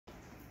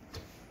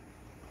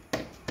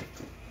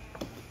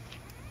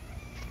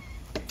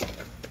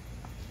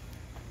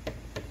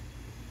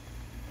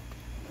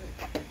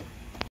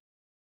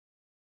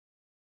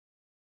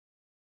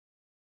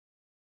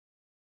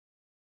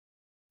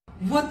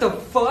What the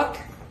fuck?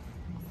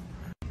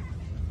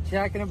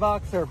 Jack in the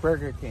Box or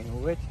Burger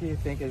King? Which do you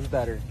think is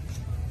better?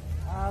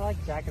 I like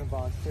Jack in the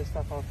Box. Their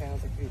stuff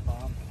jalapenos are pretty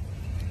bomb.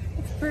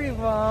 It's pretty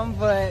bomb,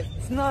 but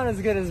it's not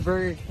as good as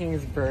Burger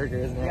King's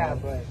burgers, man. Yeah,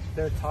 but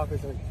their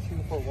toppers are 2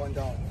 for $1.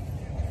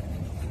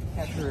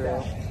 Can't beat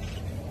that.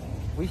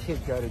 We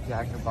should go to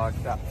Jack in the Box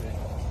after.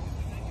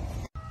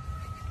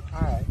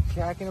 Alright,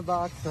 Jack in the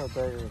Box or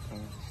Burger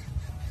King?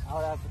 I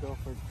would have to go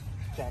for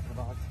Jack in the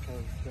Box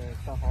because their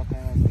stuff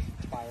jalapenos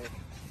are fire.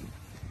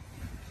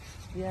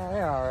 Yeah,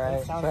 they're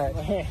alright. But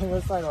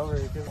let's start over.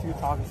 Just 2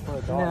 toppers for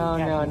 $1.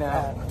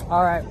 No.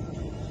 Alright.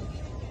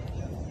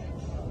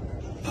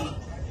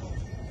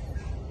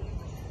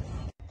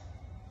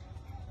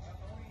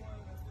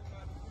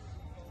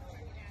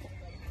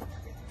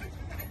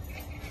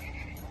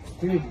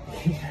 Dude, you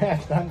should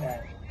have done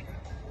that.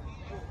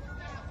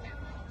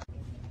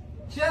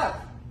 Jeff,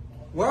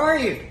 where are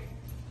you?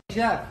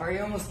 Jeff, are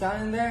you almost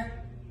done in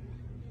there?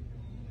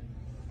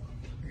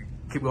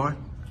 Keep going.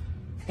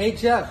 Hey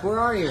Jeff, where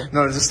are you?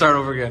 No, just start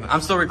over again.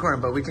 I'm still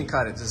recording, but we can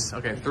cut it. Just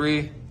okay.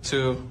 3,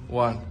 2,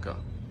 1, go.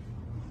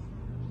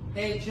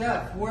 Hey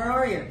Jeff, where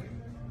are you?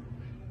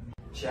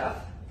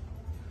 Jeff?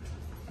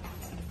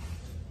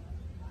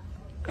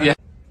 Yeah.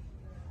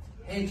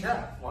 Hey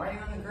Jeff, why are you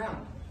on the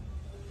ground?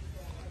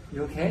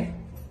 You okay?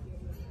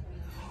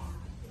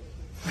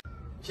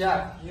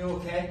 Jeff, you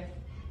okay?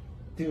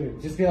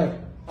 Dude, just be like,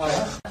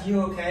 Oh,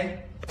 you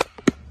okay?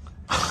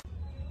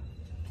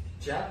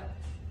 Jeff?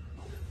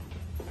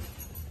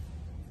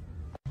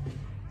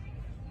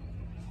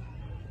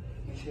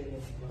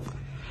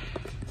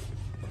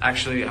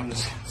 Actually, I'm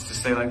just to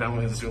stay like that. I'm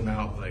gonna zoom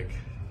out. Like,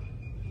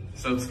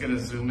 so it's gonna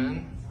zoom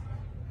in.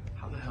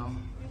 How the hell?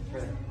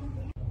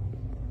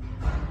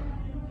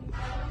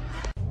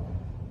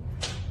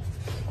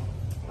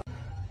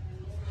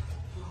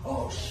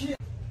 Oh shit!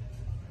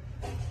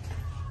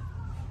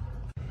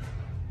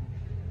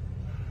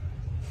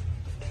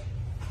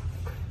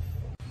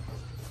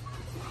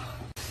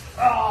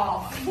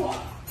 Oh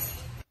fuck!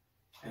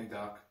 Hey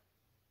Doc.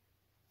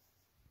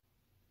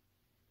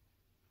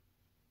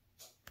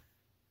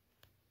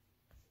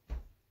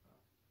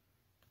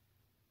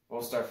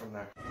 We'll start from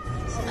there.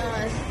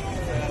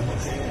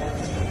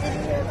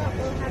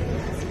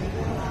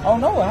 Oh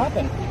no, what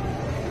happened?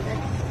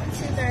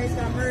 2 guys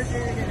got murdered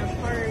in a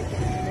park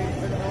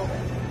and they're all,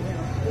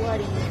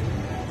 bloody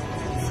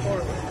and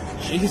horrible.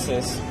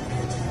 Jesus.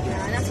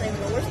 Yeah, and that's not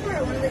even the worst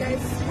part. One of the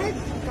guys' head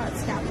got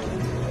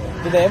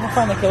scalpeled. Did they ever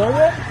find the killer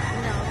yet? No,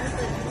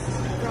 but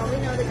for all we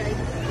know, the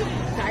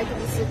guy could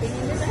be sleeping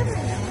in his bed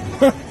right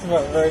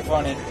now. Very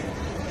funny.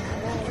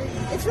 Well,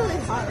 it's really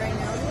hot right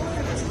now. Do you want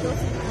to just go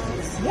somewhere else?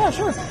 Yeah,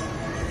 sure.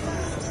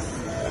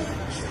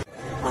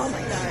 Oh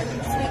my god.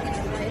 Speaking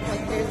of life,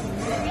 like these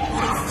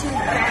 2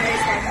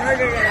 guys got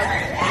murdered at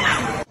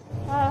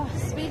a...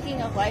 speaking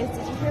of life,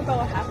 did you hear about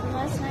what happened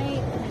last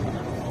night?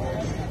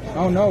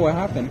 Oh no, what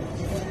happened?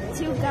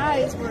 2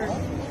 guys were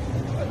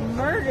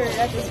murdered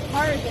at this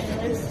park and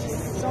there's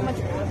just so much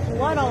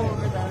blood all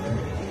over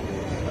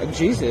them.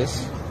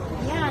 Jesus.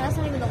 Yeah, that's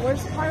not even the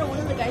worst part. One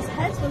of the guys'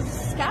 heads was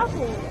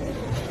scalpeled.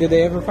 Did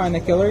they ever find the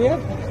killer yet?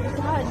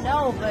 God,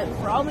 no, but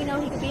for all we know,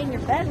 he could be in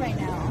your bed right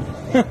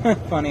now.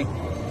 Funny.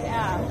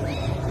 Yeah.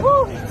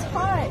 Woo, it's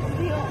hot.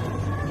 You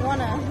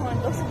wanna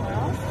go somewhere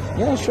else?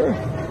 Yeah, sure.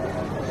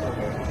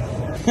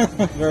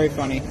 Very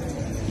funny.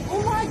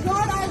 Oh my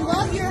god, I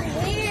love your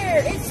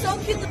hair. It's so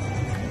cute.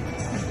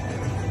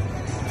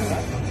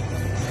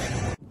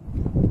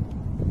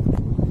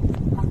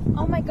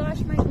 Oh my gosh,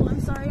 Michael, I'm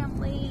sorry I'm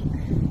late.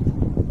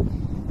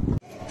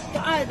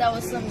 God, that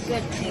was some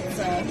good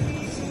pizza.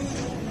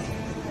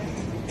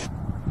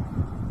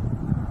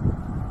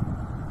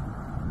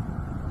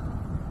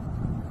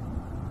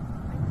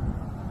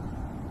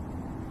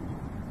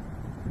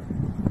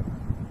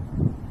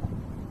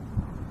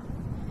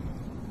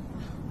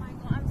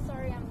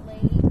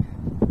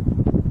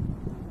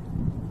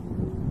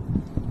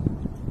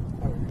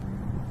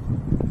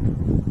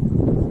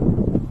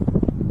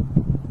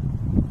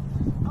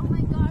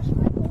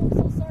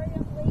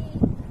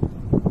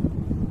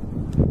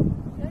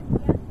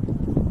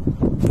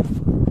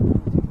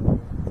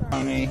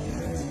 Funny.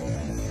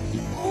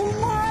 Oh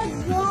my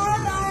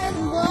god, I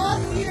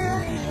love your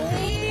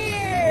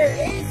hair.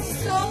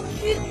 It's so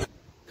cute.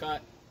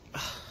 Cut.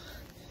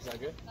 Is that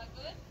good?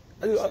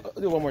 I'll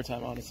do one more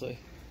time, honestly.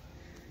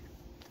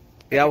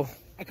 Yeah,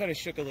 I kind of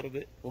shook a little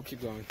bit. We'll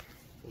keep going.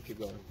 We'll keep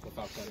going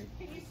without cutting.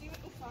 Can you see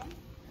with the sun?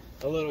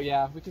 A little,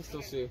 yeah. We can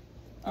still see.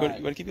 You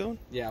want to keep going?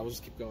 Yeah, we'll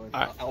just keep going.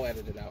 All right. I'll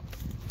edit it out.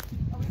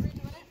 Are we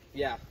redoing it?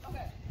 Yeah.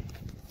 Okay.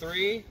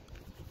 3,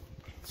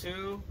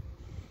 2,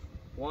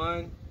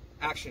 1,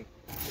 action.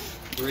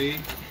 3,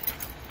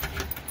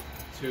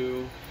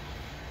 2,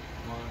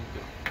 1,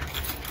 go.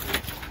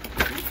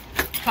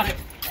 Cut it.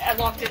 I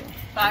locked it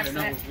by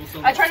accident.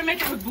 I tried to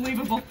make it look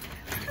believable.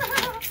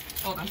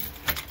 Hold on.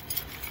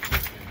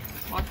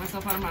 Locked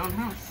myself out of my own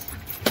house.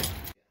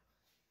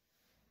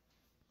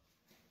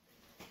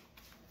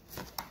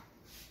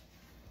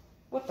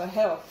 What the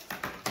hell?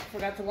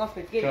 forgot to lock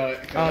the gate.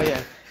 Oh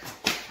yeah.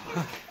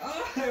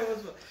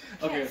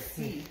 Okay.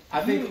 See.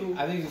 I think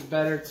it's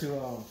better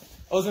to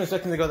I wasn't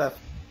expecting to go that.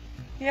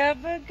 You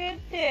have a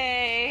good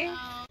day. For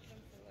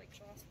like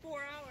the last 4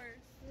 hours.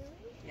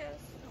 Really? Yes.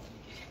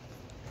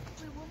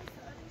 Wait, what was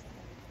the other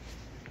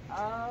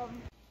side?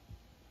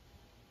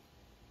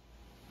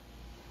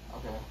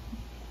 Okay.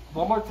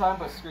 One more time,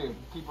 but scream.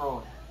 Keep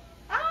rolling.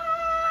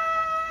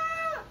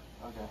 Ah!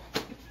 Okay.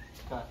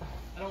 Cut.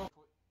 I don't want to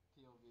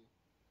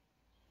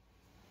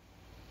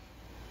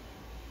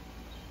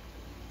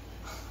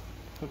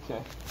put POV.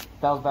 Okay.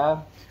 That was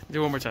bad?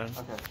 Do one more time.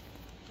 Okay.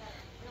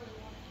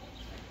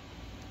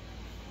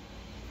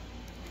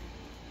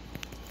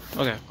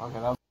 Okay. Okay,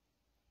 that was...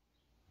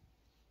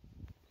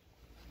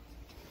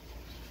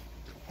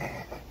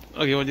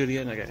 Okay, you want to do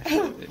it again?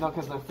 Okay. No,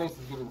 because their face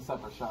is giving a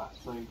separate shot.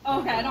 So you...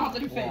 Okay, I don't have to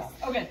do face.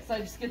 Yeah. Okay, so I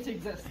just get to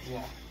exist.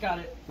 Yeah. Got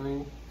it.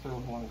 3, 2,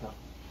 1, go.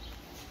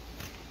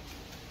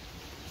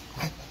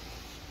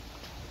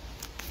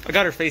 I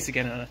got her face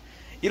again.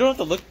 You don't have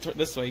to look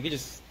this way. You can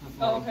just.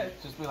 Oh, okay.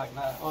 Just be like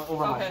that,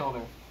 over my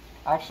shoulder.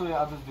 Actually,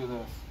 I'll just do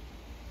this.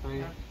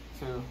 3,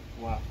 2,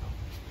 1.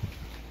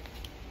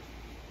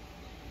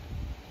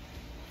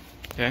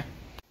 Okay.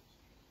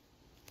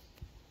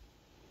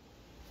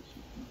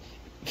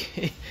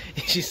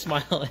 She's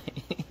smiling.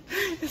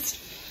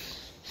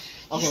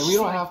 Okay, we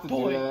don't have to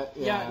do that.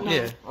 Yeah, no.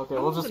 Yeah. Okay,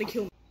 we'll just...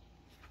 kill me.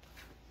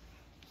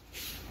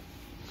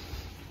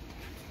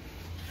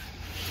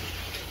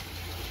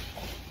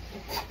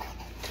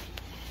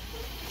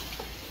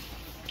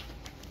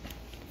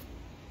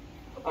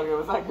 Okay,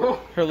 was that good?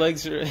 Her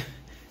legs are.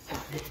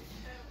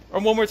 Or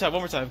one more time.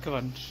 Come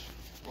on.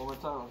 One more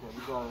time? Okay,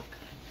 we got it.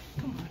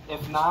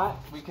 If not,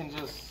 we can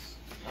just...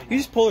 Okay. You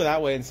just pull her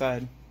that way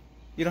inside.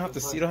 You don't have to.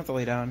 You don't have to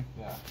lay down.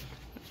 Yeah.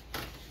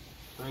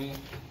 3,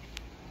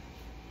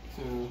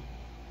 2...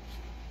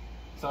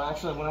 So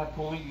actually, when I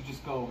pull you, you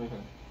just go over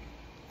here.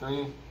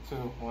 3, 2,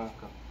 1,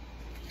 go.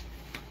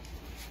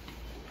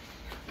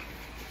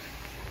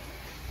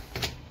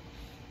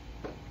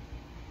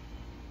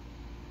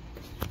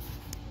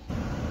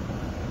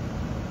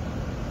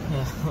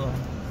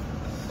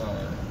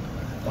 Sorry.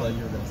 I thought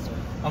you were gonna start.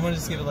 I'm gonna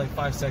just give it like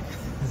 5 seconds.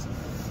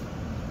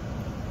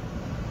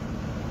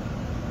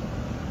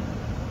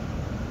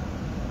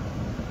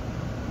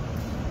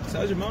 So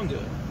how's your mom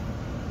doing?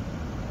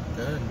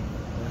 Good.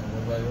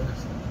 What about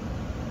yours?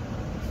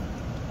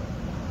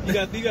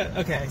 You got.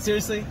 Okay,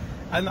 seriously,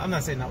 I'm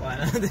not saying that line.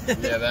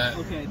 Yeah, that.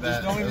 Okay,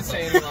 that, don't even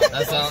say it.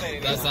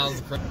 anything. That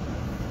sounds crazy.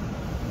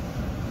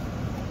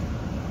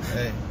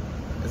 Hey,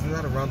 isn't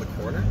that around the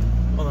corner?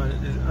 Hold on.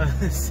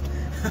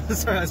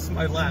 Sorry, that's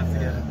my laugh.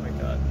 Yeah. Oh my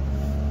god.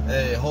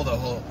 Hey, hold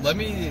on. Let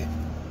me.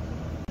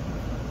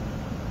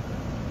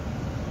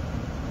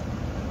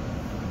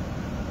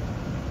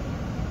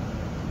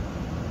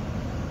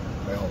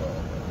 Wait, hold on.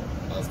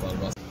 I was thought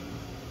about.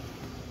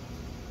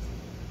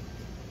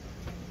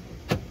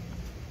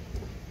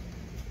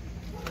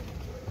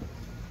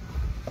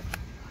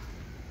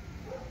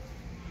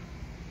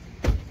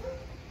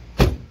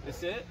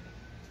 That's it?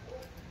 I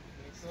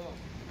think so.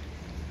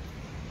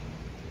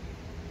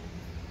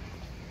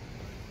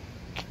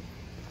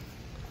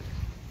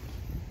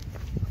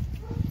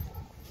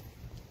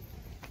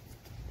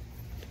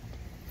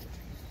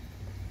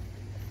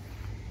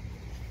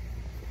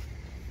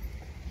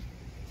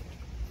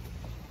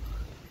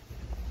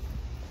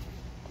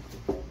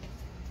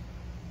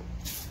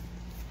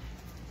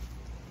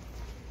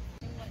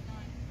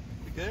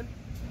 We good?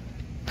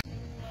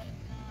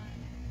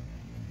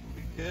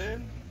 We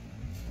good?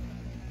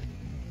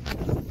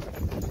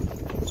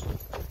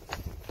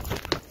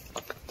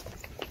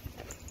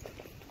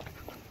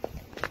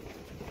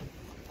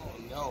 Oh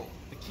no,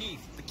 the key.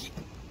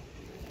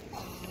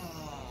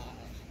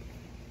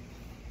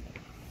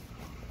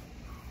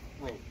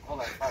 Wait, hold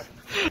on. All right.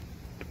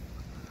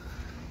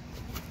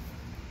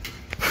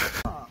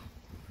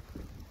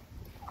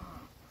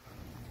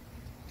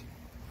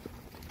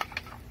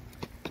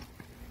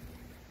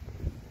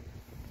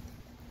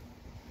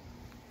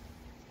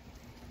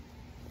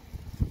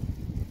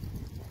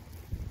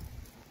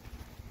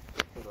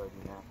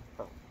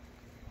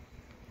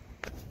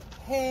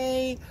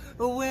 Hey,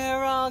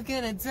 we're all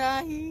gonna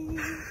die.